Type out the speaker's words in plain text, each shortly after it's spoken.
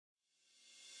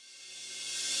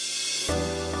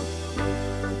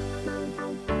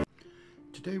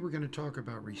Today we're going to talk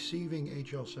about receiving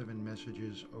HL7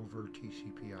 messages over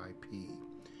TCP IP.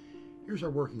 Here's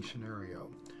our working scenario.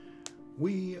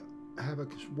 We have a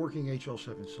working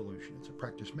HL7 solution. It's a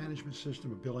practice management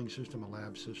system, a billing system, a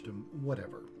lab system,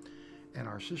 whatever. And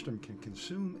our system can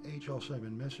consume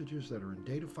HL7 messages that are in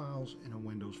data files in a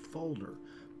Windows folder.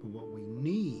 But what we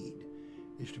need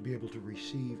is to be able to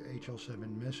receive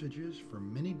HL7 messages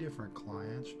from many different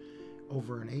clients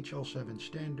over an HL7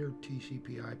 standard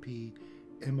TCP IP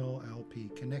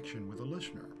MLLP connection with a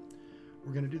listener.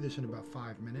 We're going to do this in about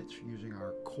 5 minutes using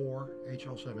our core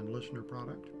HL7 listener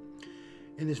product.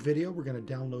 In this video, we're going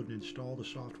to download and install the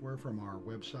software from our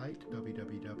website,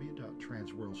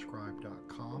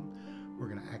 www.transworldscribe.com. We're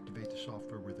going to activate the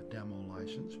software with a demo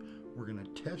license. We're going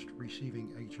to test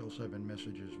receiving HL7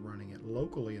 messages, running it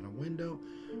locally in a window.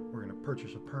 We're going to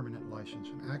purchase a permanent license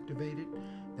and activate it.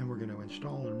 Then we're going to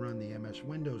install and run the MS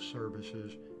Windows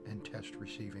services and test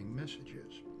receiving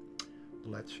messages.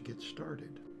 Let's get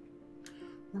started.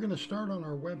 We're going to start on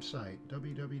our website,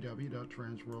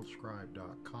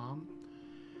 www.transworldscribe.com.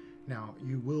 Now,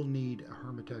 you will need a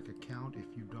HermeTech account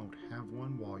if you don't have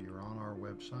one while you're on our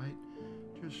website.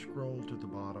 Just scroll to the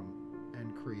bottom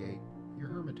and create your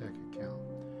HermeTech account.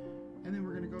 And then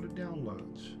we're going to go to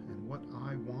downloads. And what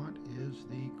I want is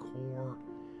the core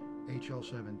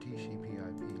HL7 TCP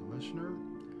IP listener.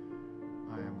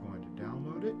 I am going to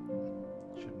download it.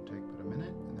 Shouldn't take but a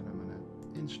minute. And then I'm going to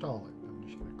install it. I'm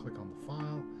just going to click on the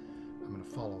file. I'm going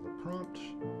to follow the prompts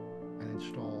and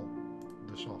install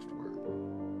the software.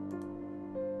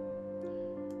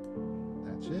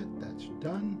 That's it. That's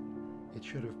done. It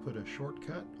should have put a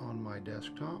shortcut on my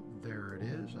desktop. There it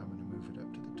is. I'm going to move it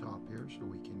up to the top here so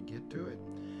we can get to it.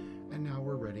 And now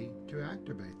we're ready to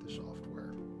activate the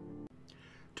software.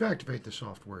 To activate the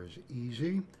software is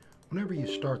easy. Whenever you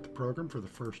start the program for the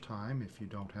first time, if you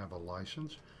don't have a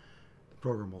license, the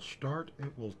program will start.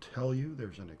 It will tell you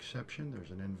there's an exception,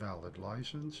 there's an invalid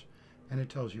license, and it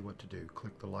tells you what to do.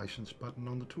 Click the license button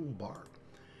on the toolbar.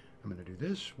 I'm going to do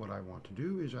this. What I want to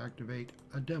do is activate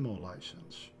a demo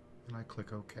license, and I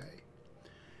click OK.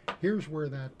 Here's where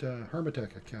that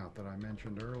HermeTech account that I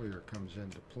mentioned earlier comes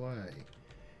into play.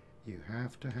 You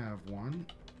have to have one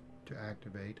to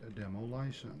activate a demo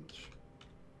license.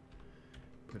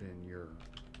 Put in your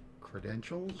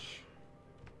credentials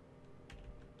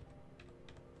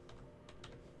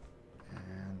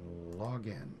and log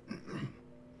in. It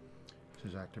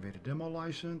says activate a demo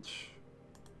license.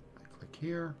 I click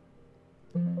here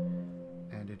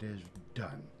and it is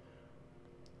done.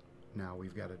 Now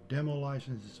we've got a demo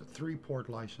license. It's a 3-port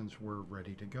license. We're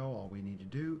ready to go. All we need to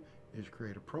do is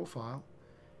create a profile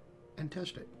and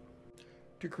test it.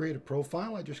 To create a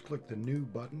profile, I just click the new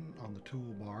button on the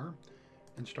toolbar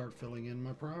and start filling in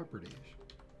my properties.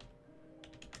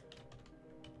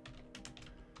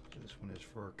 This one is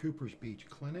for Cooper's Beach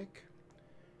Clinic.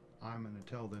 I'm going to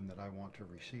tell them that I want to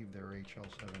receive their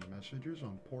HL7 messages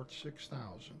on port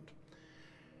 6000.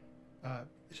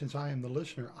 Since I am the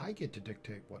listener, I get to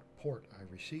dictate what port I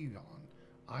receive on.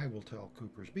 I will tell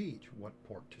Cooper's Beach what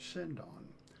port to send on.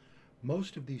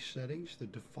 Most of these settings, the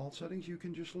default settings, you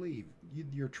can just leave.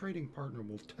 Your trading partner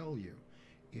will tell you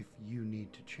if you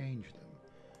need to change them.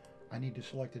 I need to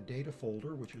select a data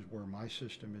folder, which is where my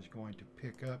system is going to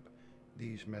pick up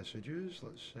these messages.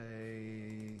 Let's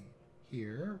say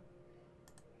here.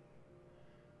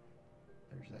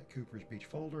 There's that Cooper's Beach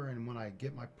folder, and when I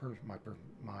get my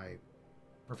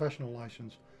professional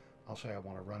license, I'll say I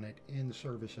want to run it in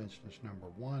service instance number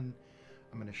 1.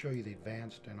 I'm going to show you the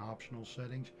advanced and optional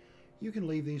settings. You can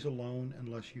leave these alone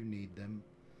unless you need them.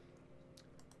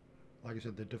 Like I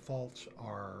said, the defaults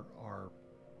are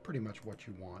pretty much what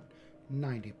you want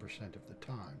 90% of the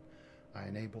time. I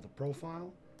enable the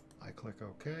profile, I click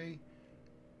OK,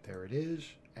 there it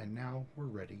is, and now we're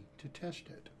ready to test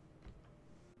it.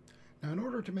 Now, in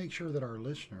order to make sure that our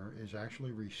listener is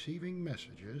actually receiving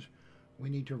messages, we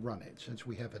need to run it. Since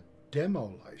we have a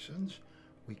demo license,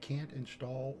 we can't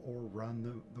install or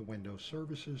run the Windows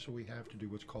services, so we have to do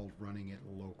what's called running it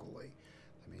locally.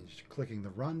 That means clicking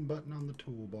the Run button on the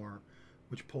toolbar,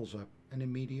 which pulls up an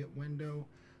immediate window.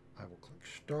 I will click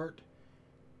Start,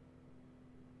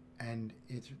 and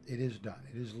it is done.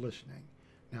 It is listening.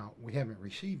 Now, we haven't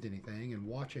received anything, and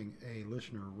watching a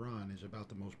listener run is about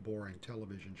the most boring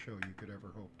television show you could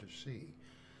ever hope to see.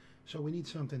 So we need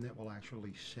something that will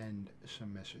actually send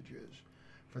some messages.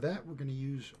 For that, we're going to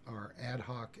use our ad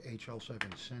hoc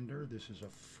HL7 sender. This is a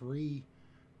free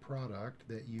product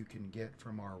that you can get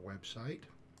from our website.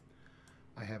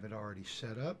 I have it already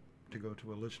set up to go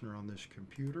to a listener on this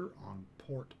computer on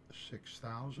port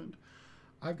 6000.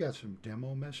 I've got some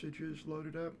demo messages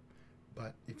loaded up.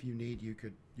 But if you need, you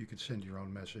could send your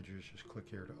own messages. Just click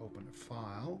here to open a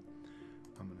file.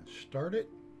 I'm going to start it.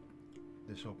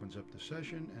 This opens up the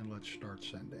session, and let's start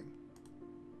sending.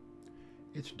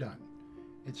 It's done.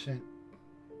 It sent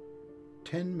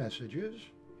 10 messages.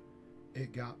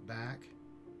 It got back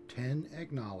 10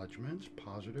 acknowledgments,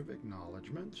 positive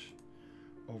acknowledgments.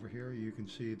 Over here you can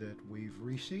see that we've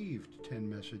received 10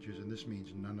 messages, and this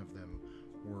means none of them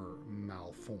were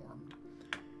malformed.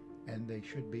 And they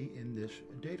should be in this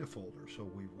data folder. So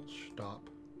we will stop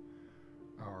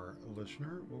our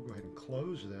listener. We'll go ahead and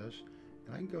close this,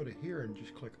 and I can go to here and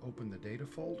just click open the data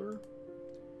folder,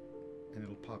 and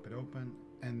it'll pop it open,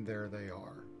 and there they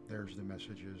are. There's the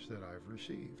messages that I've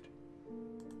received.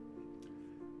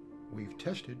 We've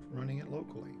tested running it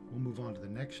locally. We'll move on to the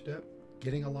next step,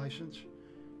 getting a license,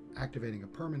 activating a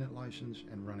permanent license,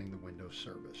 and running the Windows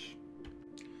service.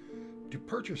 To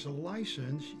purchase a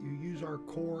license, you use our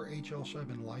core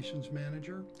HL7 License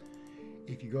Manager.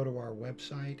 If you go to our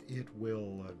website, it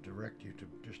will direct you to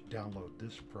just download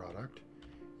this product.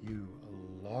 You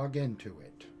log into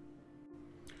it.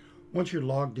 Once you're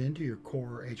logged into your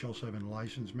core HL7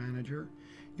 License Manager,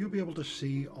 you'll be able to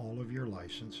see all of your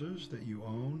licenses that you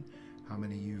own, how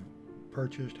many you've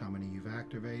purchased, how many you've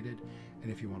activated,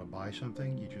 and if you want to buy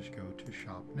something, you just go to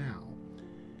Shop Now.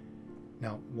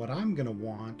 Now, what I'm going to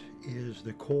want is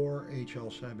the core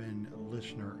HL7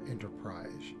 Listener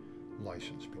Enterprise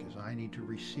license, because I need to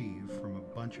receive from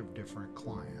a bunch of different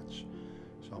clients.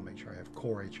 So I'll make sure I have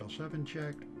core HL7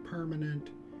 checked,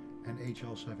 permanent, and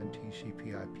HL7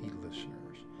 TCP/IP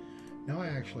listeners. Now I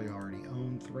actually already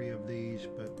own 3 of these,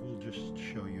 but we'll just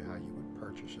show you how you would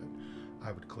purchase it.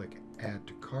 I would click Add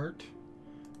to Cart.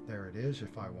 There it is.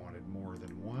 If I wanted more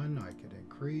than one, I could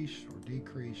increase or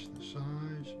decrease the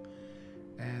size,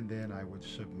 and then I would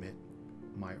submit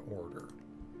my order.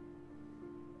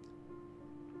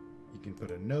 You can put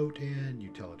a note in, you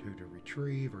tell it who to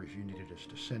retrieve, or if you needed us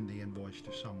to send the invoice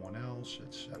to someone else,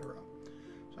 etc.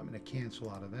 So I'm going to cancel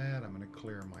out of that. I'm going to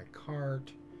clear my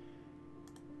cart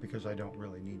because I don't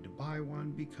really need to buy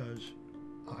one because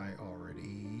I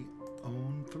already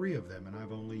own 3 of them and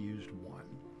I've only used 1.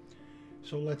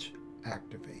 So let's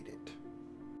activate it.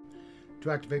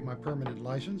 To activate my permanent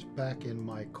license, back in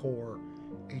my core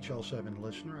HL7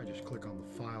 listener, I just click on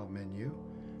the File menu,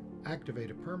 activate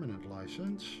a permanent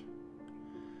license.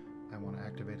 I want to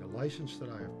activate a license that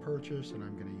I have purchased, and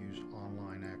I'm going to use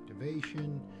online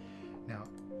activation. Now,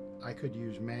 I could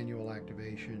use manual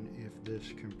activation if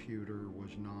this computer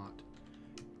was not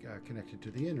connected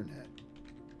to the internet.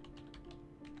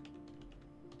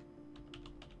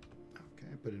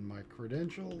 Okay, put in my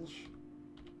credentials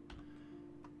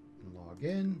and log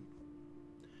in,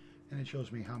 and it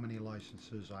shows me how many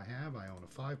licenses I have. I own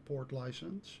a 5-port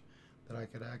license that I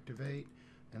could activate,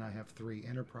 and I have 3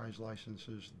 enterprise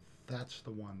licenses. That's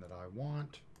the one that I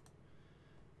want.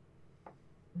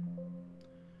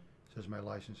 It says my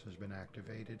license has been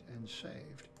activated and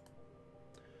saved.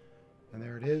 And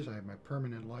there it is. I have my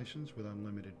permanent license with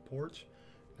unlimited ports.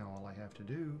 Now all I have to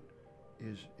do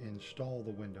is install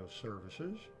the Windows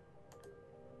services.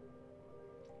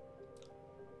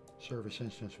 Service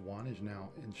Instance 1 is now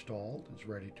installed. It's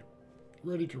ready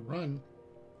to run.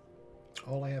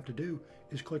 All I have to do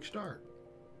is click Start.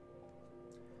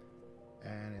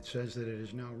 And it says that it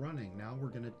is now running. Now we're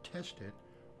going to test it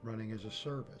running as a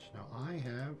service. Now I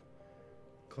have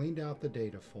cleaned out the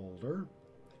data folder,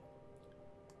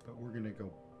 but we're going to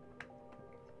go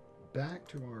back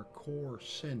to our core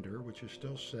sender, which is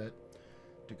still set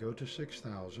to go to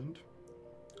 6000.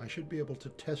 I should be able to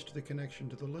test the connection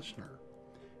to the listener,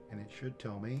 and it should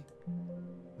tell me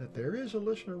that there is a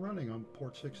listener running on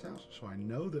port 6000. So I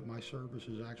know that my service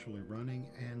is actually running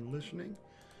and listening.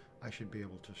 I should be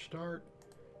able to start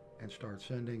and start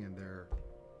sending, and there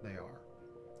they are.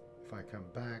 If I come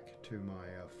back to my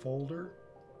folder,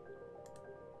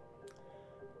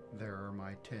 there are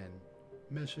my 10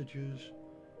 messages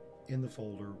in the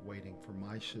folder waiting for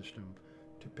my system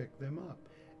to pick them up.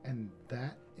 And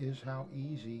that is how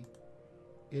easy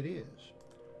it is.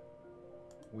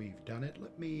 We've done it.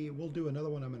 We'll do another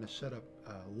one. I'm going to set up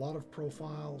a lot of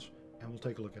profiles, and we'll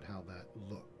take a look at how that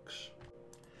looks.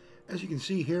 As you can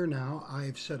see here now,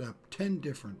 I've set up 10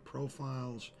 different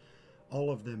profiles,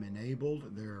 all of them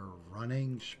enabled. They're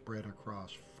running, spread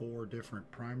across 4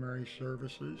 different primary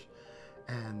services.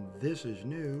 And this is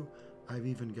new. I've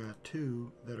even got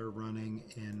 2 that are running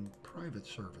in private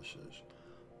services.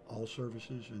 All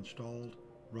services installed,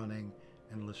 running,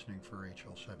 and listening for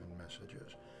HL7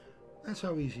 messages. That's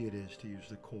how easy it is to use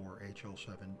the core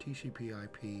HL7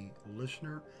 TCP/IP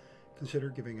listener. Consider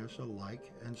giving us a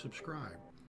like and subscribe.